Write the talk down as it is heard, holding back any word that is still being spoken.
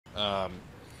Can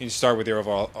you start with your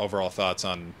overall thoughts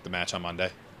on the match on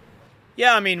Monday?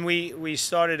 Yeah, I mean, we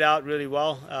started out really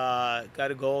well.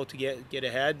 Got a goal to get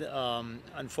ahead.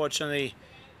 Unfortunately,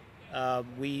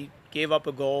 we gave up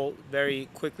a goal very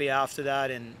quickly after that,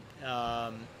 and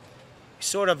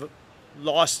sort of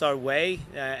lost our way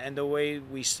and the way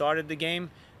we started the game.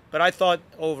 But I thought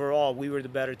overall we were the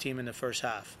better team in the first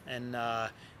half, and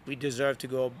we deserved to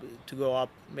go up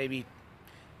maybe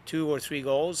 2 or 3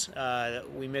 goals.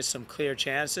 We missed some clear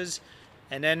chances,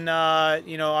 and then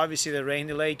obviously the rain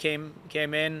delay came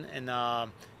in, and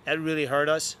that really hurt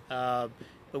us. But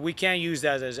we can't use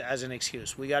that as an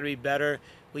excuse. We got to be better.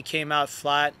 We came out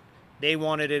flat. They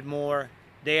wanted it more.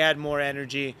 They had more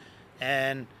energy,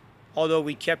 and although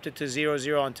we kept it to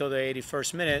 0-0 until the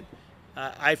 81st minute,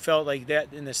 I felt like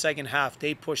that in the second half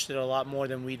they pushed it a lot more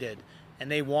than we did, and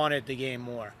they wanted the game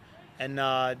more. And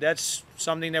that's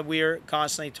something that we're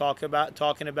constantly talking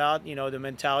about. The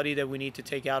mentality that we need to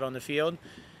take out on the field,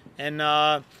 and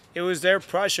it was their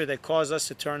pressure that caused us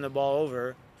to turn the ball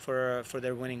over for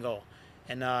their winning goal,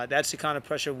 and that's the kind of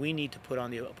pressure we need to put on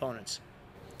the opponents.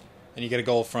 And you get a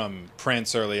goal from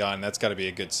Prince early on. That's got to be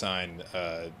a good sign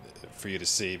for you to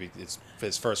see. It's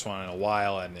his first one in a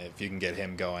while, and if you can get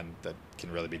him going, that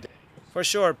can really be dangerous. For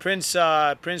sure, Prince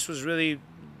was really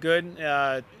good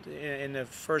in the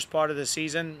first part of the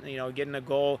season. Getting a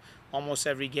goal almost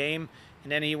every game,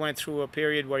 and then he went through a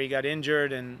period where he got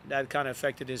injured, and that kind of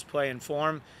affected his play and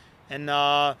form. And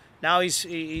now he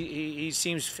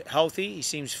seems healthy. He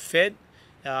seems fit.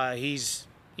 He's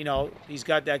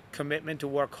got that commitment to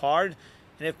work hard,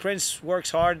 and if Prince works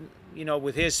hard,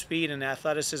 with his speed and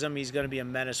athleticism, he's going to be a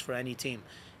menace for any team,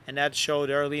 and that showed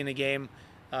early in the game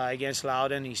against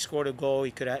Loudoun. He scored a goal.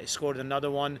 He could have scored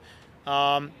another one.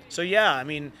 So yeah, I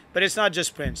mean, but it's not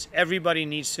just Prince. Everybody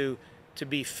needs to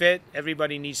be fit.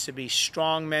 Everybody needs to be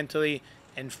strong mentally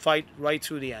and fight right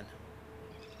through the end.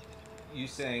 You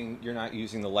saying you're not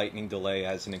using the lightning delay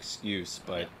as an excuse,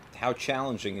 but how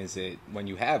challenging is it when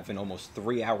you have an almost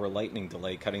 3-hour lightning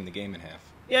delay cutting the game in half?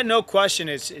 Yeah, no question,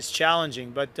 it's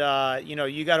challenging, but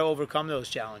you got to overcome those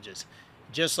challenges,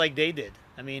 just like they did.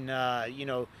 I mean,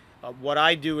 what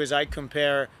I do is I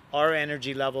compare our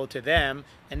energy level to them,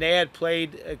 and they had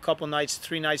played a couple nights,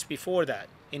 3 nights before that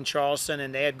in Charleston,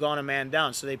 and they had gone a man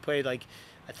down. So they played like,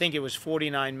 I think it was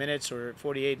 49 minutes or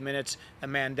 48 minutes a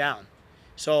man down.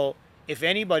 So if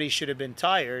anybody should have been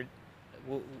tired,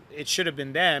 it should have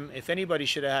been them. If anybody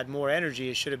should have had more energy,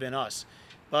 it should have been us.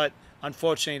 But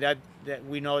unfortunately, that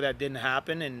we know that didn't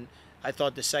happen, and I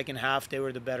thought the second half they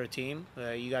were the better team.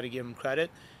 You got to give them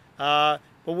credit. But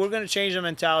we're going to change the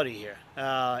mentality here.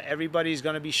 Everybody's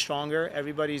going to be stronger.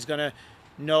 Everybody's going to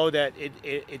know that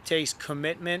it takes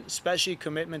commitment, especially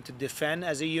commitment to defend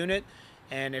as a unit.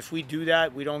 And if we do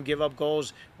that, we don't give up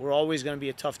goals, we're always going to be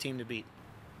a tough team to beat.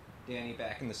 Danny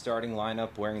back in the starting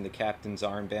lineup wearing the captain's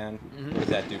armband. What does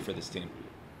that do for this team?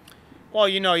 Well,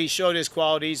 he showed his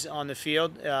qualities on the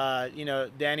field.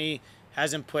 Danny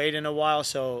hasn't played in a while,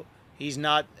 so he's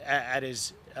not at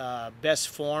his best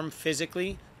form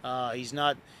physically. He's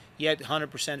not yet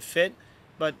 100% fit,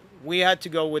 but we had to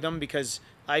go with him because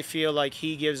I feel like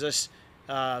he gives us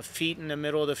feet in the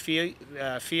middle of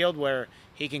the field where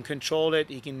he can control it,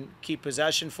 he can keep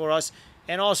possession for us,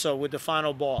 and also with the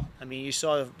final ball. I mean, you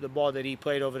saw the ball that he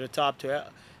played over the top to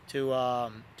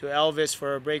Elvis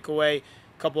for a breakaway,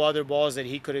 a couple other balls that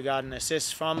he could have gotten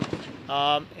assists from,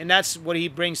 and that's what he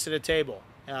brings to the table.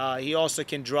 He also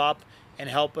can drop and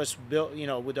help us build,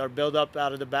 with our build-up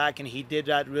out of the back, and he did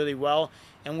that really well.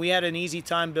 And we had an easy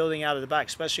time building out of the back,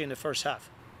 especially in the first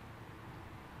half.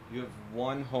 You have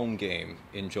one home game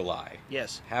in July.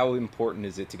 Yes. How important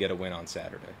is it to get a win on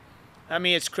Saturday? I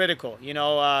mean, it's critical.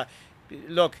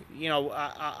 Look,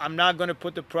 I'm not going to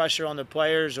put the pressure on the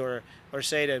players or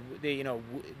say that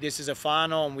this is a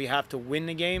final and we have to win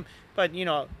the game. But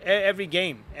every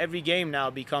game now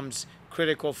becomes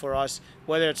critical for us,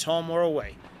 whether it's home or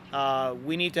away.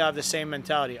 We need to have the same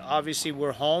mentality. Obviously,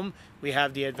 we're home. We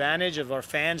have the advantage of our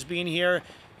fans being here,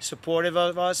 supportive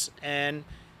of us, and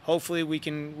hopefully we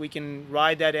can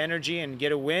ride that energy and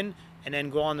get a win, and then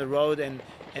go on the road and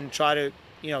try to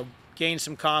gain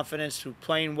some confidence through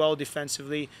playing well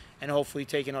defensively and hopefully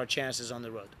taking our chances on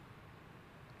the road.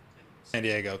 San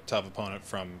Diego, tough opponent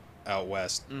from out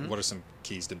west. What are some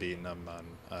keys to beating them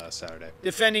on Saturday?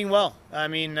 Defending well. I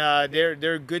mean,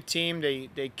 they're a good team.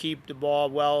 They keep the ball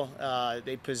well.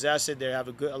 They possess it. They have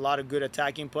a lot of good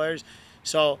attacking players.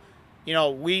 So,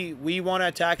 we want to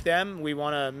attack them. We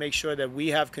want to make sure that we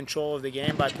have control of the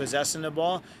game by possessing the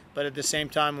ball. But at the same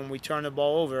time, when we turn the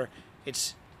ball over,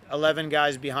 it's 11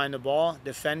 guys behind the ball,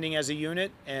 defending as a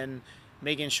unit, and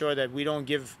making sure that we don't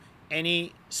give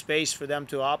any space for them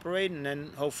to operate, and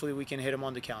then hopefully we can hit them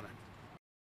on the counter.